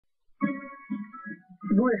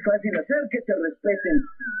No es fácil hacer que te respeten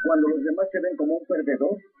cuando los demás te ven como un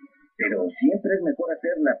perdedor, pero siempre es mejor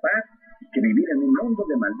hacer la paz que vivir en un mundo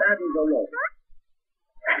de maldad y dolor.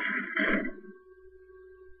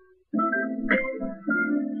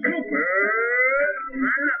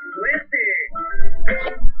 ¡SuperMalaSuerte!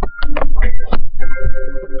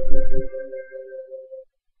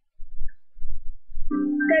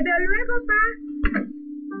 Te veo luego, pa.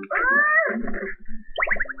 ¡Ah!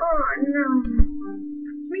 Oh, no.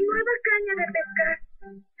 Mi nueva caña de pescar.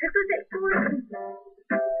 Esto es el colmo.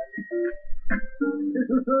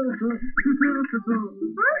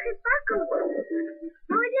 ¡Oye, Paco!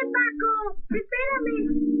 ¡Oye, Paco! ¡Espérame!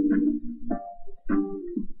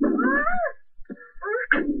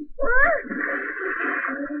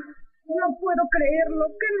 No puedo creerlo.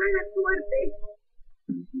 ¡Qué mala suerte!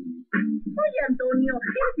 Oye, Antonio,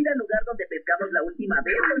 ¿quieres ir al lugar donde pescamos la última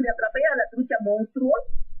vez, donde atrapé a la trucha monstruo?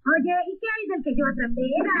 Oye, ¿y qué hay del que yo atrapé?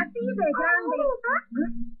 Era así de grande.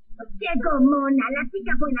 Llegó Mona, la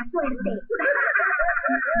chica buena suerte.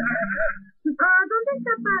 ¿Dónde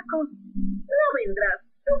está Paco? No vendrás.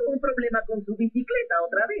 Tuvo un problema con su bicicleta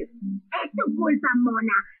otra vez. Es tu culpa,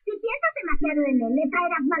 Mona. Si piensas demasiado en él, le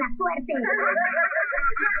traerás mala suerte. Al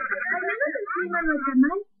menos el clima no está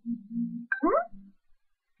mal.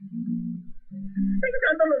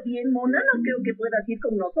 Pensándolo bien, Mona, no creo que puedas ir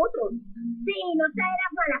con nosotros. Sí, nos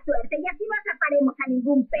traerás mala suerte y así no atraparemos a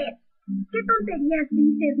ningún pez. ¿Qué tonterías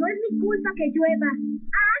dices? No es mi culpa que llueva.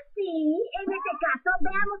 Ah, sí. En ese caso,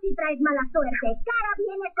 veamos si traes mala suerte. Cara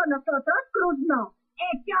viene con nosotros, Cruz no.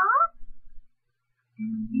 ¿Hecho?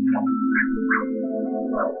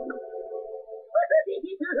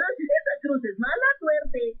 Esa cruz es mala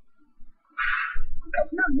suerte.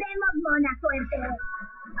 Nos vemos, Mona, suerte.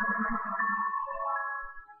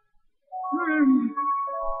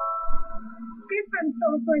 Qué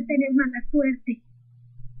espantoso es tener mala suerte.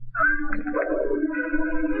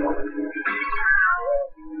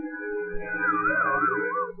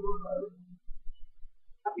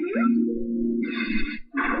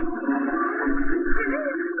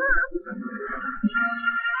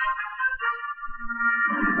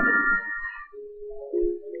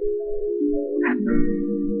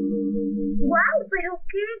 ¡Guau! ¿Pero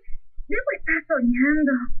qué? Debo estar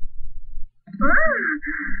soñando.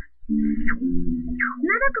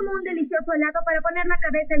 Nada como un delicioso helado para poner la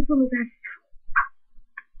cabeza en su lugar.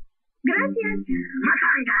 Gracias.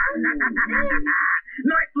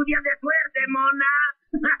 No es tu día de suerte, Mona.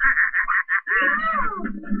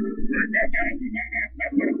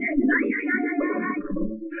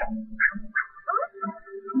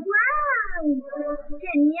 ¡Guau!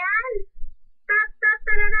 ¡Genial! ¡Ta, ta,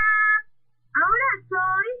 tarará! Ahora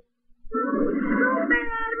soy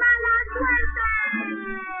SuperMalaSuerte.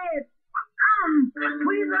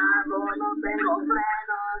 Cuidado, no tengo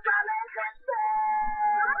frenos, aléjense.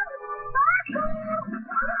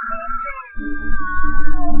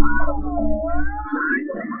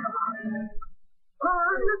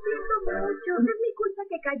 Lo siento mucho. Es mi culpa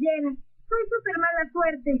que cayera. Soy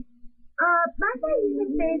SuperMalaSuerte. ¿Vas a ir de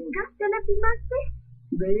pesca? ¿Te lastimaste?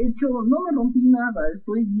 De hecho, no me rompí nada,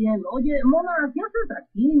 estoy bien. Oye, Mona, ¿qué haces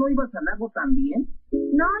aquí? ¿No ibas al lago también?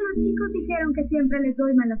 No, los chicos dijeron que siempre les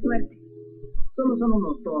doy mala suerte. Solo son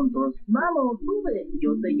unos tontos. Vamos, sube,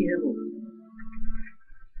 yo te llevo.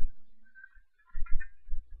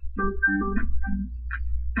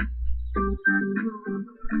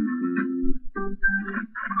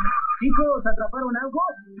 Chicos, ¿atraparon algo?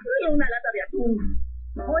 Ni una lata de atún.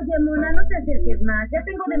 Oye, Mona, no te acerques más. Ya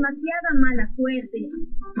tengo demasiada mala suerte.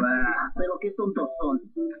 Pero qué tontos son.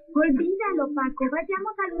 Olvídalo, Paco.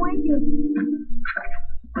 Vayamos al muelle.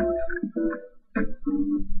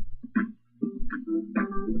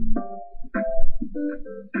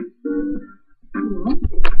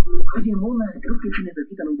 Oye, Mona, creo que sí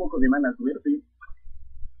necesitan un poco de mala suerte.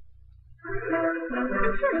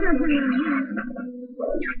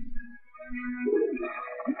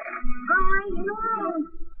 ¡Ay, no!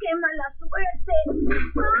 ¡Qué mala suerte!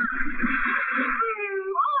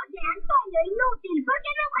 Oye, Antonio, inútil. ¿Por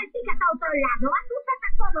qué no practicas a otro lado? Asustas a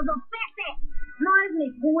todos los peces. No es mi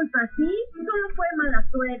culpa, ¿sí? Solo fue mala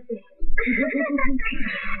suerte.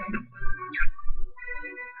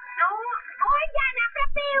 Oigan,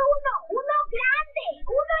 atrapé uno grande,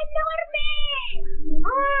 uno enorme.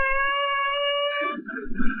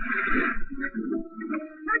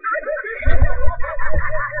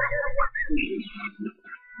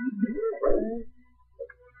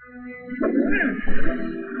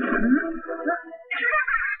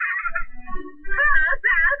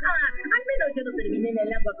 Al menos yo no terminé en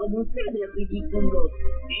el agua como ustedes, ridículos.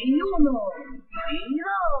 Y 1, y 2,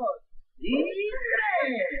 y 3.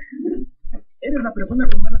 persona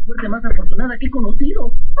con mala suerte más afortunada que he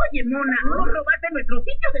conocido. Oye, mona, ¿no robaste nuestro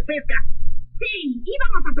sitio de pesca? Sí,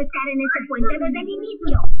 íbamos a pescar en este puente desde el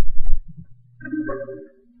inicio.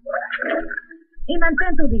 Y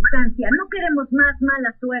mantén tu distancia, no queremos más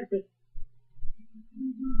mala suerte.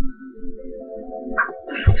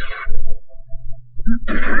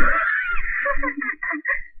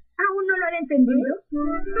 ¿Aún no lo han entendido?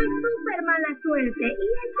 Soy súper mala suerte y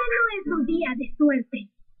este no es su día de suerte.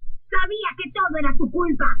 Sabía que todo era su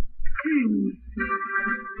culpa.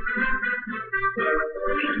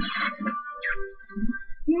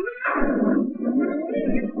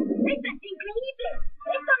 ¡Esto es increíble!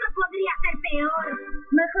 ¡Esto no podría ser peor!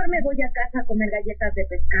 Mejor me voy a casa a comer galletas de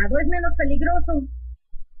pescado, es menos peligroso.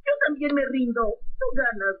 Yo también me rindo. Tú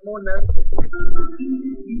ganas, mona.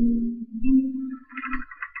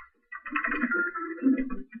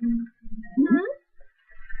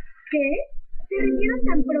 ¿Qué? ¿Se rindieron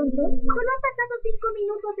tan pronto? Solo han pasado 5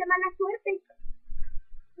 minutos de mala suerte.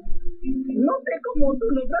 No sé cómo tú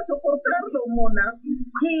logras soportarlo, mona.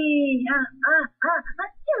 Sí,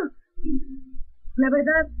 la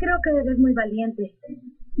verdad, creo que eres muy valiente.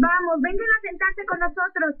 Vamos, vengan a sentarse con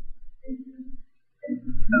nosotros.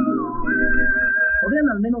 ¿Podrían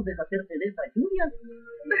al menos deshacerse de esa lluvia? No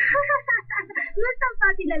es tan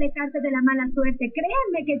fácil alejarse de la mala suerte.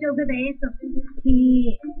 Créanme que yo sé de eso.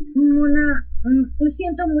 Sí, Mona,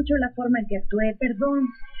 siento mucho la forma en que actué, perdón.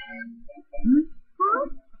 ¿Oh?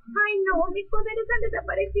 Ay, no, mis poderes han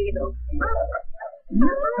desaparecido.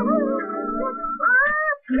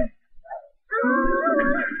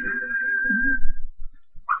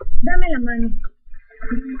 Dame la mano.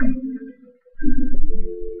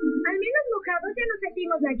 Al menos mojados ya no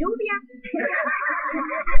sentimos la lluvia.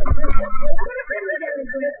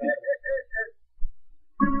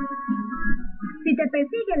 Si te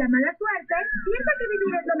persigue la mala suerte, piensa que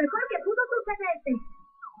vivir es lo mejor que pudo sucederte.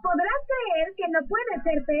 Podrás creer que no puede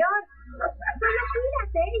ser peor. Solo cuidate.